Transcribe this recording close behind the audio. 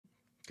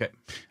Okay.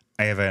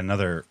 I have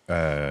another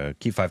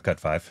keep 5, cut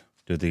 5.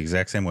 Do it the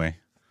exact same way.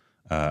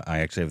 I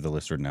actually have the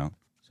list written out.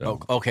 So.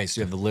 Oh, okay,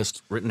 so you have the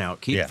list written out.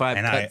 Keep 5,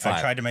 and cut 5.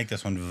 I tried to make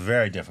this one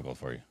very difficult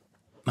for you.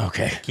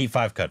 Okay. Keep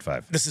 5, cut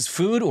 5. This is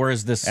food, or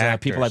is this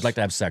people I'd like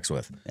to have sex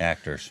with?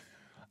 Actors.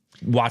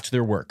 Watch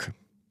their work.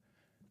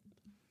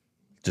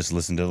 Just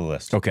listen to the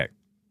list. Okay.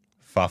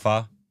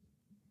 Fafa,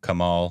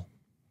 Kamal,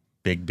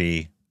 Big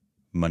B,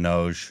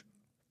 Manoj,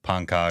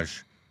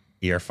 Pankaj,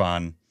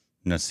 Irfan,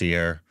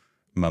 Nasir,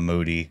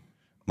 Mahmoodi,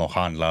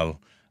 Mohanlal,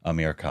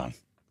 Amir Khan.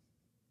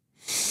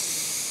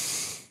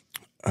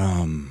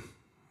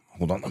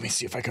 Hold on, let me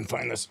see if I can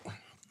find this.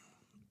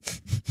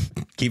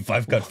 Keep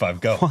 5, cut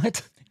 5, go.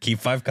 What? Keep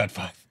 5, cut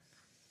 5.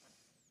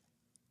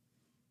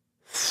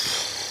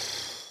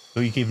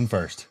 Who are you keeping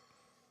first?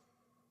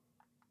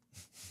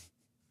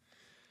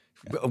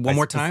 One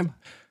more time.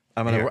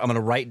 I'm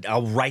gonna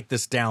I'll write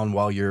this down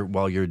while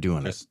you're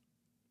doing it.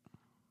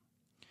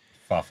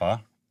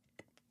 Fafa.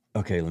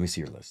 Okay, let me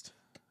see your list.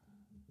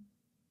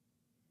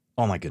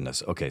 Oh my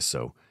goodness. Okay,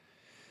 so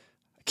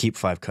keep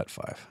 5, cut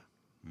 5.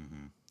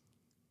 Mm-hmm.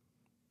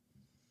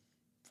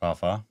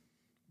 Fafa.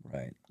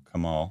 Right.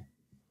 Kamal.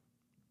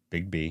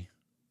 Big B.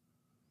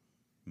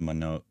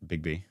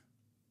 Big B.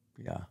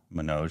 Yeah.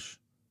 Manoj.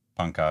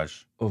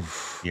 Pankaj.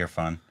 Oof.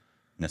 Irfan.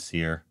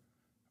 Nasir.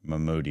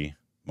 Mahmoodi.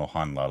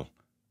 Mohanlal.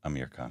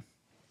 Amir Khan.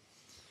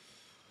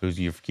 Who's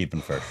you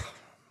keeping first?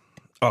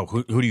 Oh,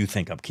 who do you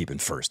think I'm keeping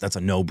first? That's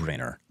a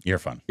no-brainer.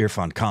 Irfan.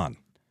 Irfan Khan.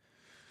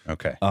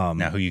 Okay.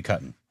 Now who you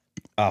cutting?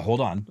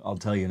 Hold on. I'll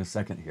tell you in a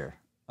second here.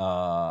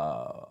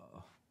 I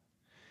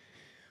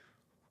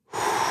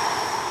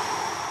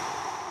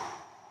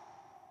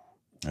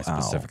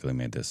specifically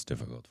made this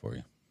difficult for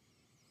you.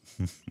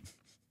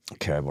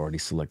 Okay, I've already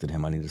selected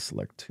him. I need to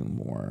select 2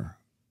 more.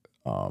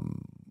 Oh,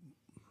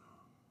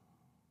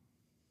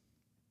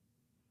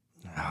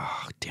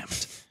 damn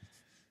it.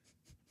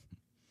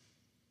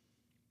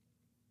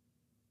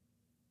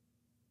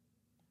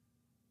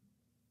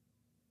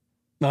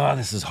 Oh,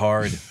 this is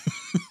hard.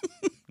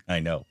 I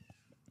know.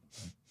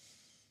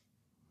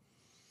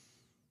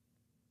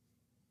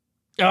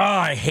 Oh,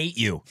 I hate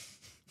you.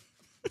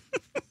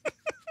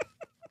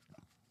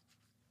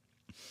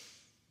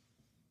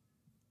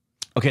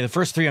 Okay, the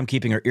first 3 I'm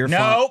keeping are Irfan.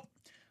 No.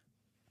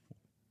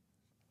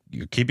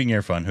 You're keeping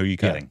Irfan. Who are you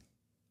cutting?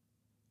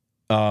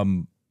 Yeah.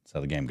 That's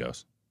how the game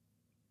goes.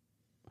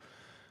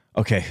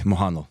 Okay,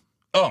 Mohanlal.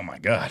 Oh my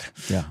God.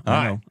 Yeah,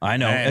 I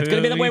know. It's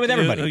going to be the way with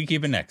everybody. Who are you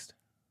keeping next?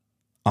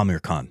 Amir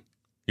Khan.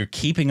 You're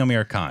keeping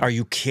Amir Khan. Are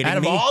you kidding me? Out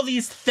of all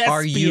these thespians.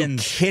 Are you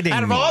kidding me?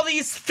 Out of all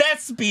these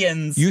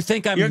thespians. You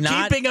think you're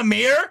keeping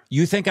Amir?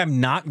 You think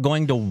I'm not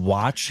going to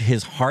watch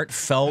his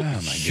heartfelt,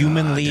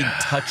 humanly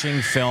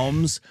touching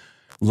films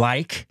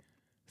like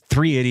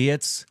 3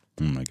 Idiots?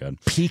 Oh my God.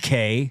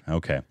 PK.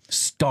 Okay.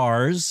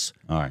 Stars.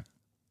 All right.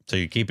 So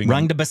you're keeping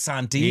Rangda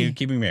Basanti. You're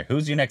keeping Amir.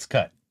 Who's your next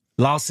cut?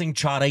 Lal Singh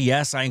Chadha.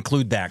 Yes, I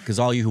include that because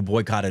all you who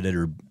boycotted it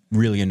are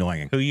really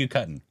annoying. Who are you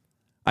cutting?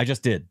 I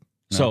just did.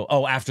 No.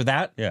 So, after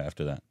that? Yeah,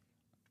 after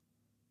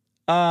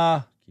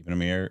that. Keeping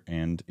Amir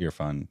and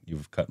Irfan.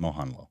 You've cut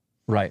Mohanlal.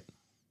 Right.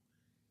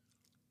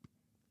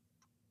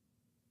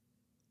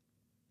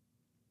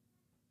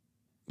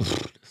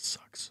 This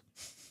sucks.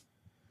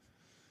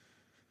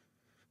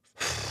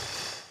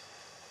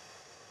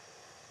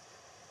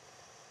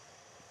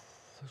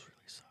 This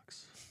really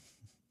sucks.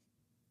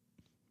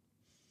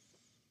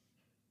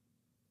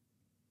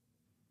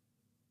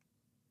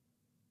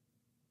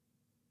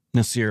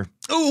 Nasir.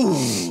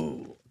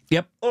 Ooh.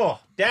 Yep. Oh,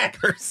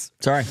 daggers.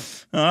 Sorry.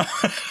 All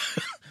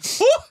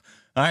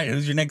right,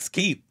 who's your next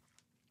keep?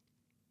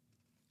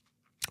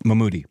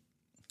 Mahmoodi.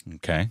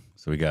 Okay,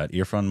 so we got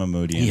Irfan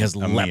Mahmoodi. He has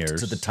Amir's. leapt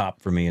to the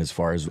top for me as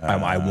far as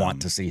I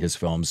want to see his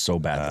films so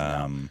badly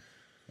now.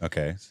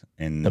 Okay,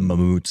 and The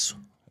Mahmoods.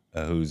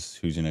 Who's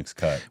your next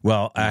cut?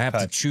 Well, I have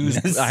to choose.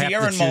 I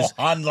have to choose.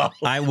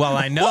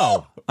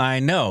 I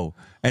know.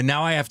 And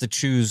now I have to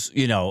choose,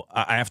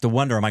 I have to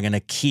wonder, am I going to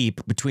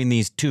keep between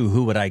these 2?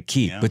 Who would I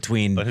keep? Yeah.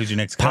 Between But who's your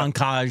next cut?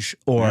 Pankaj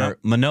or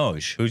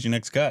Manoj? Who's your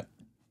next cut?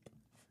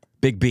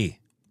 Big B.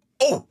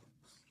 Oh!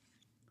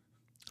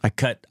 I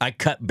cut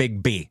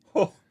Big B.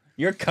 Oh,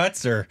 your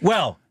cuts are...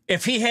 Well,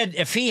 if he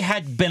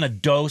had been a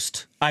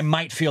dosed, I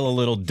might feel a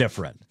little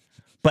different.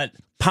 But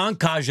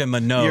Pankaj and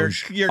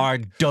Manoj are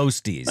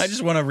dostis. I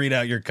just want to read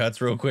out your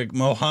cuts real quick.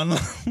 Mohan,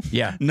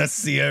 yeah,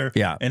 Nasir,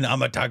 yeah, and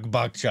Amitabh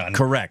Bachchan.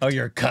 Correct. Are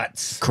your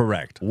cuts?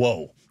 Correct.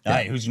 Whoa. Yeah. All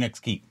right, who's your next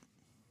keep?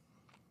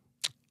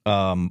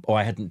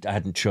 I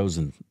hadn't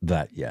chosen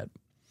that yet.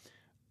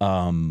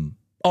 Kamal.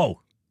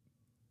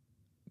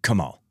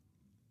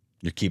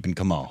 You're keeping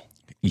Kamal.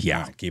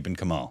 Yeah, keeping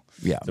Kamal.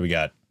 Yeah. So we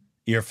got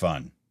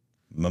Irfan,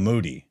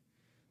 Mahmoodi,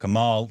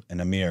 Kamal,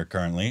 and Amir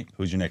currently.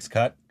 Who's your next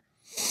cut?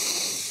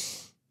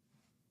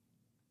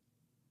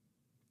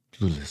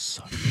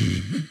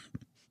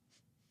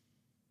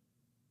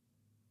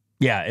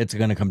 Yeah, it's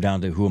going to come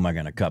down to who am I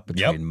going to cut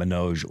between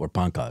Manoj or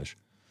Pankaj.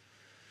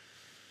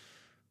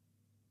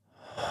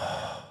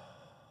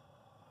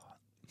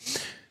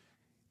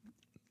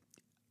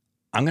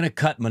 I'm going to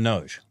cut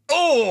Manoj.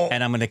 Oh!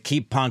 And I'm going to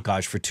keep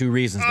Pankaj for 2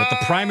 reasons. But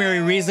the primary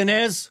reason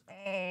is,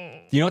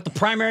 you know what the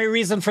primary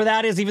reason for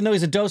that is, even though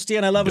he's a Dostie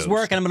and I love his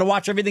work and I'm going to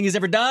watch everything he's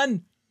ever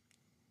done?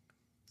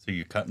 So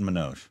you're cutting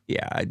Manoj.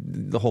 Yeah,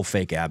 the whole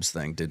fake abs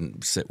thing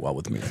didn't sit well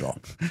with me at all.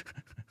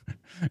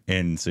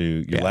 And so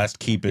your last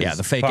keep is... Yeah,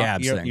 the fake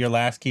abs thing. Your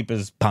last keep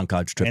is...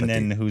 Pankaj Tripathi. And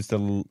then who's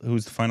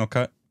the final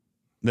cut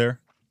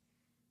there?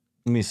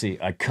 Let me see.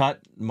 I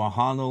cut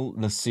Mahanal,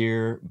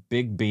 Nasir,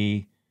 Big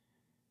B,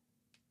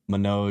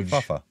 Manoj.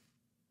 Fafa.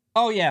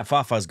 Oh, yeah,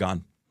 Fafa's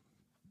gone.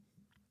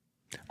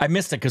 I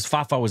missed it because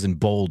Fafa was in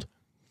bold.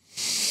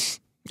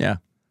 Yeah.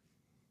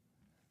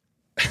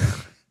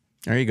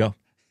 There you go.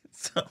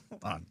 So,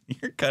 hold on.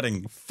 You're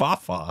cutting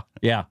Fafa.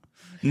 Yeah.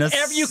 Nasir,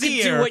 If you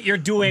can do what you're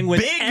doing with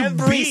Big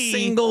every B,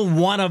 single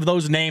one of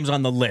those names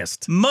on the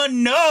list.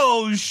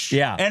 Manoj.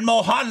 Yeah. And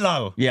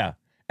Mohanlal. Yeah.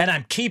 And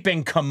I'm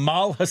keeping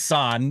Kamal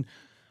Hassan.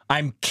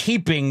 I'm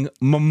keeping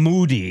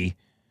Mahmoodi.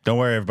 Don't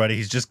worry, everybody.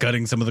 He's just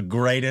cutting some of the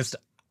greatest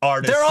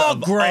artists They're all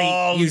of great.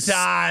 all You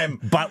time.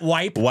 Butt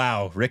wipe.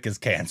 Wow, Rick is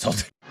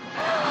canceled.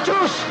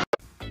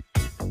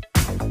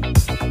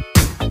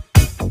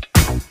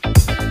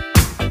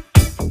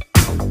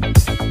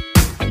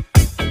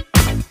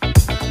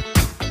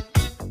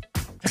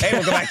 Hey,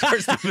 welcome back to our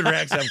Stupid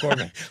Reaction. I'm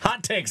Corbin.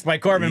 Hot takes by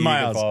Corbin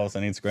Miles. Follow us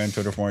on Instagram,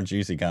 Twitter for more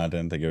juicy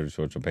content. Thank you to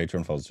Twitch and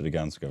Patreon. Follow us to the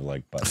guns. Give a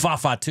like button.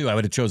 Fafa too. I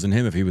would have chosen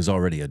him if he was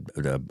already a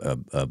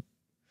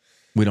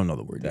we don't know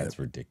the word That's yet.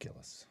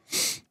 ridiculous.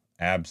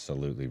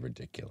 Absolutely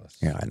ridiculous.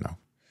 Yeah, I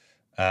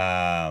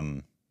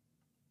know.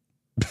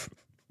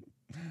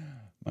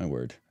 My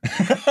word.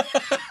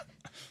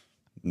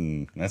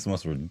 That's the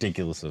most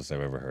ridiculous I've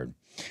ever heard.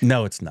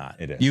 No, it's not.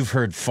 It is. You've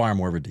heard far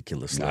more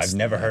ridiculous No, lists. I've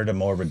never heard a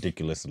more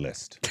ridiculous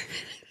list.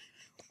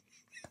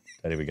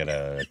 Today we got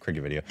a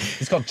cricket video.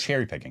 It's called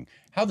Cherry Picking.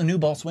 How the new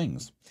ball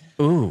swings.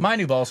 Ooh. My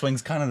new ball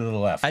swings kind of to the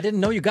left. I didn't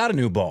know you got a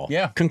new ball.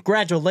 Yeah.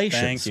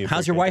 Congratulations. Thank you.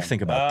 How's your wife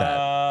think about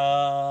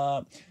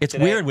that? It's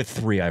today- weird with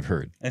 3, I've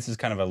heard. This is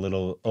kind of a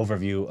little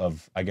overview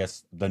of, I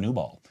guess, the new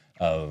ball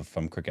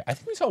from cricket. I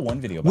think we saw one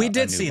video about We a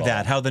did new see ball.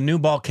 that, how the new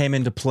ball came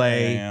into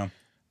play.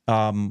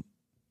 Yeah.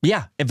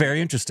 Yeah,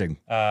 very interesting.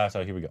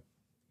 So here we go.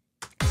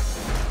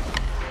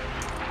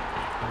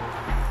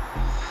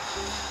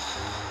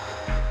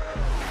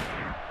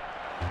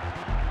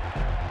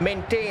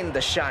 Maintain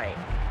the shine,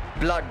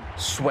 blood,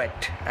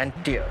 sweat, and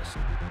tears.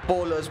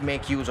 Bowlers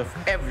make use of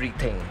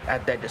everything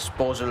at their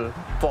disposal.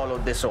 Follow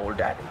this old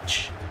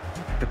adage.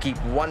 To keep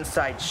one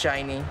side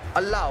shiny,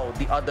 allow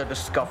the other to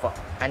scuff up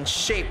and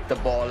shape the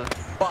ball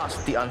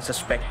past the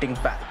unsuspecting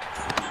bat.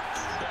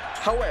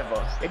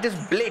 However, it is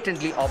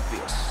blatantly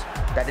obvious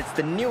that it's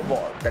the new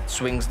ball that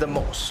swings the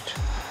most.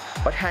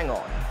 But hang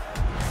on.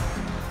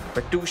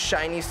 With 2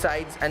 shiny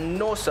sides and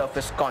no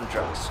surface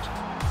contrast,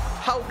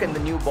 how can the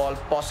new ball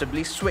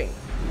possibly swing?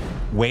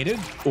 Weighted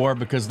or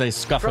because they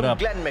scuff From it up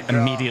Glenn McGrath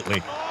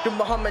immediately? to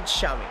Mohammad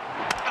Shami.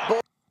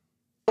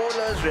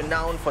 Bowlers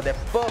renowned for their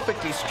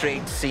perfectly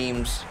straight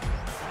seams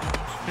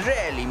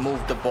rarely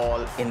move the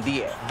ball in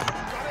the air.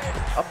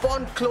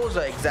 Upon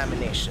closer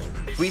examination,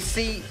 we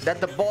see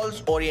that the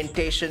ball's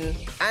orientation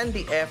and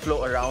the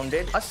airflow around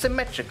it are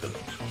symmetrical,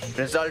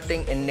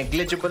 resulting in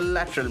negligible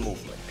lateral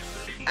movement.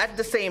 At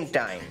the same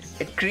time,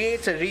 it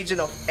creates a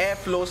region of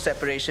airflow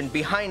separation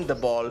behind the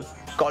ball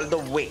called the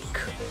wake,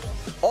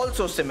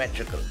 also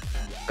symmetrical,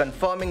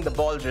 confirming the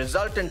ball's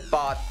resultant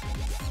path,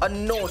 a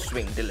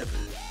no-swing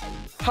delivery.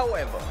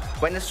 However,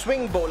 when a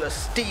swing bowler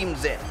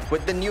steams in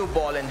with the new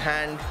ball in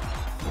hand,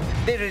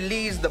 they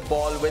release the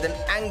ball with an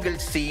angled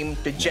seam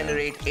to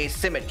generate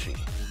asymmetry,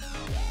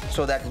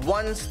 so that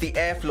once the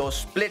airflow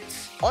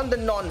splits on the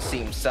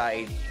non-seam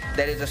side,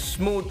 there is a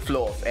smooth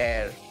flow of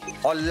air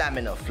or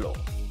laminar flow.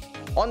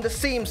 On the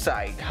seam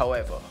side,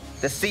 however,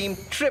 the seam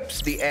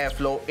trips the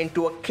airflow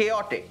into a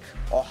chaotic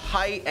or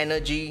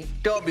high-energy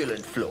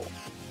turbulent flow,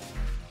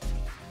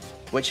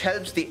 which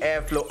helps the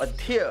airflow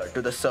adhere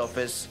to the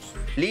surface,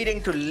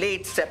 leading to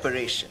late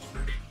separation.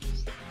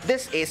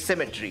 This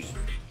asymmetry,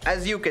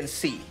 as you can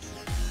see,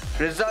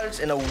 results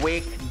in a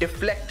wake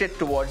deflected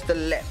towards the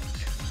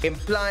left,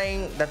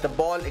 implying that the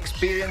ball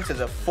experiences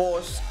a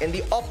force in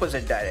the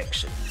opposite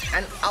direction,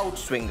 an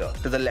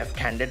outswinger to the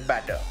left-handed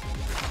batter.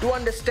 To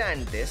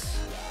understand this,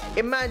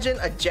 imagine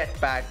a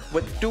jetpack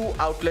with 2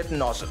 outlet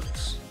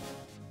nozzles.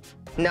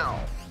 Now,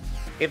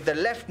 if the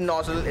left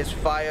nozzle is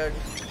fired,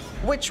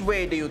 which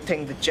way do you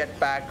think the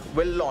jetpack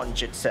will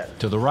launch itself?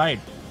 To the right.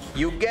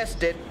 You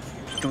guessed it,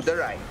 to the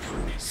right.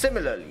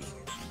 Similarly,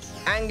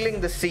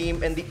 angling the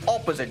seam in the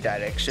opposite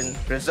direction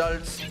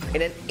results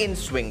in an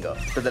in-swinger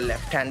to the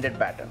left-handed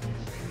batter.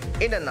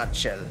 In a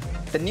nutshell,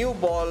 the new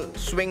ball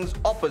swings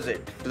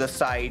opposite to the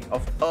side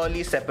of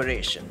early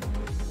separation.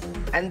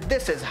 And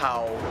this is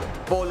how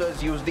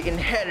bowlers use the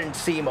inherent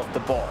seam of the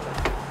ball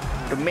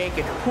to make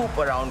it hoop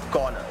around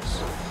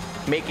corners,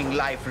 making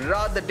life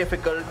rather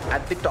difficult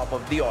at the top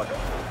of the order.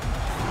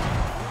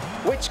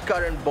 Which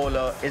current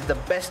bowler is the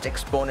best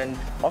exponent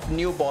of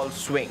new ball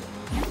swing?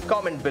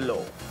 Comment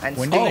below and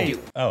stay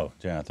tuned. Oh,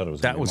 yeah, I thought it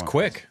was. That was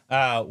quick.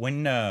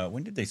 When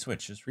did they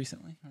switch? Just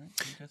recently, right?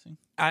 I'm guessing.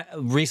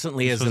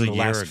 Recently, as in the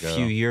last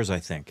few years, I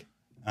think.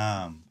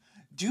 Is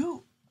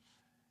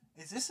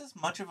this as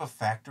much of a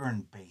factor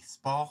in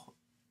baseball?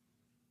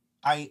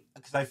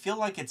 Because I feel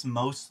like it's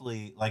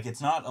mostly like it's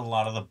not a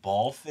lot of the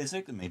ball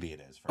physics. Maybe it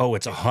is.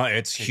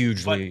 It's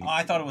hugely. But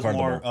I thought it was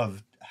more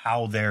of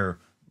how they're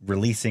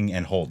releasing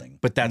and holding.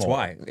 But that's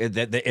why it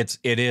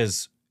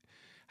is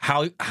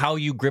how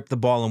you grip the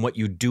ball and what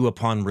you do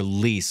upon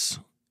release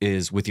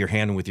is with your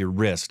hand and with your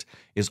wrist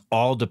is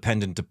all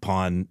dependent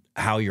upon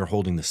how you're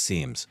holding the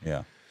seams.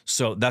 Yeah.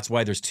 So that's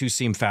why there's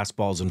 2-seam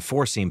fastballs and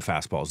 4-seam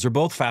fastballs. They're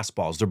both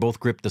fastballs. They're both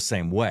gripped the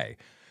same way.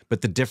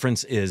 But the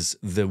difference is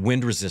the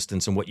wind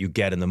resistance and what you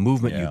get and the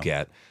movement you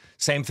get.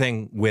 Same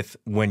thing with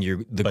when you're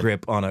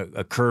grip on a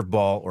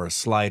curveball or a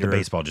slider. The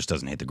baseball just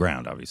doesn't hit the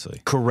ground,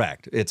 obviously.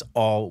 Correct. It's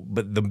all,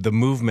 but the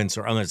movements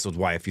are, that's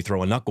why if you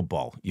throw a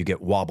knuckleball, you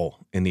get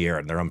wobble in the air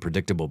and they're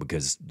unpredictable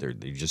because you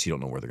don't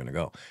know where they're going to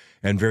go.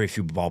 And very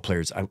few ball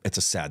players, it's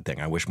a sad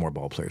thing. I wish more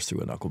ball players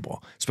threw a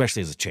knuckleball,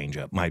 especially as a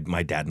changeup.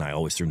 My dad and I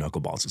always threw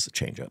knuckleballs as a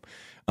changeup.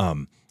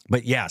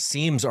 But yeah,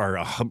 seams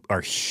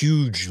are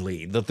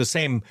hugely, the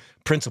same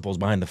principles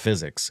behind the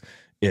physics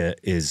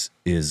is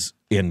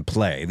in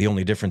play. The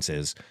only difference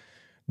is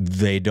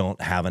they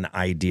don't have an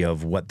idea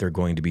of what they're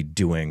going to be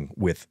doing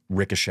with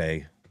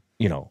ricochet,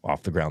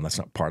 off the ground. That's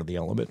not part of the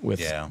element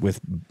with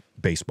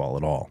baseball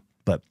at all.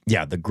 But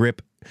yeah, the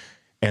grip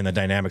and the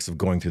dynamics of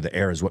going through the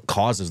air is what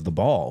causes the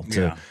ball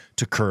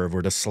to curve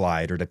or to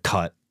slide or to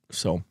cut.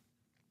 So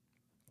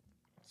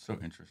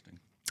interesting.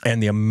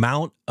 And the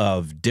amount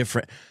of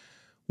different,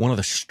 one of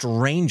the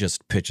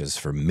strangest pitches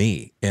for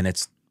me, and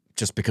it's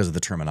just because of the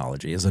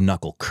terminology, is a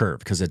knuckle curve,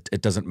 because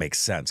it doesn't make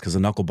sense, because a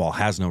knuckleball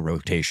has no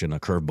rotation, a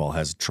curveball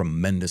has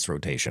tremendous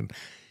rotation.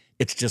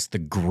 It's just the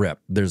grip.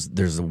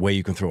 There's a way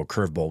you can throw a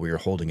curveball where you're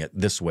holding it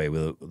this way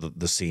with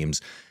the seams,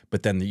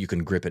 but then you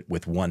can grip it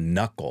with one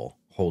knuckle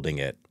holding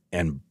it,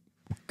 and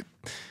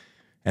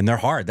they're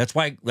hard. That's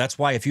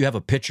why if you have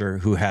a pitcher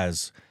who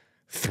has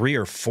 3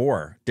 or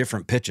 4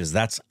 different pitches,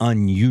 that's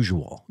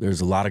unusual. There's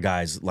a lot of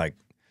guys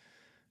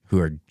who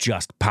are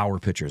just power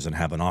pitchers and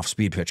have an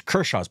off-speed pitch.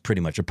 Kershaw's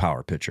pretty much a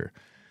power pitcher.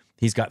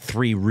 He's got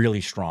 3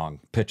 really strong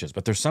pitches,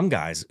 but there's some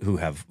guys who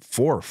have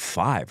 4 or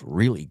 5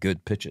 really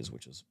good pitches,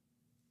 which is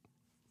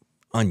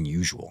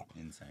unusual.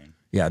 Insane.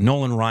 Yeah,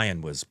 Nolan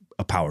Ryan was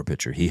a power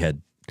pitcher. He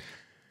had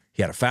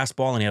a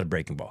fastball and he had a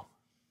breaking ball.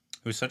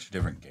 It was such a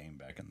different game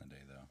back in the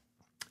day, though.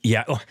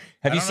 Yeah.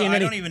 Have you seen any? I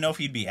don't even know if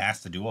you'd be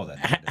asked to do all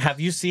that. Have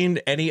you seen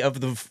any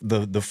of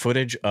the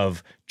footage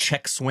of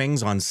check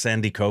swings on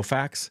Sandy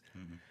Koufax?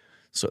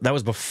 So that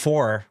was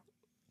before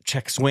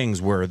check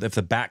swings where if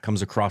the bat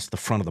comes across the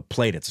front of the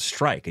plate, it's a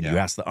strike. And you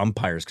ask the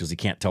umpires because you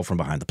can't tell from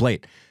behind the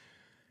plate.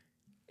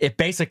 It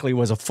basically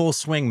was a full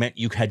swing meant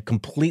you had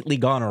completely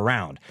gone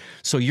around.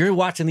 So you're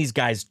watching these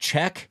guys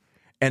check,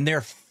 and they're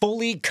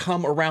fully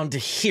come around to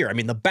here. I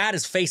mean, the bat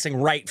is facing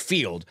right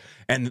field,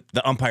 and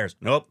the umpires,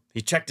 nope,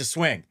 he checked his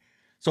swing.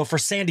 So for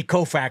Sandy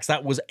Koufax,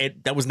 that was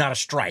not a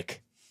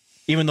strike,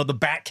 even though the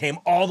bat came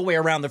all the way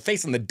around. They're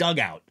facing the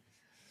dugout.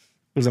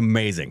 It was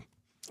amazing.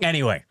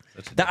 Anyway,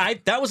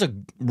 that was a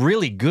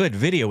really good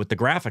video with the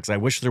graphics. I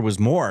wish there was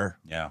more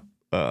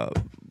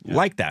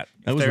like that.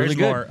 That was really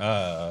good. If there's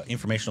more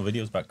informational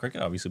videos about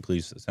cricket, obviously,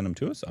 please send them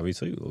to us.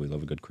 Obviously, we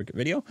love a good cricket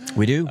video.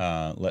 We do.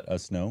 Let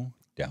us know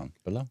down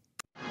below.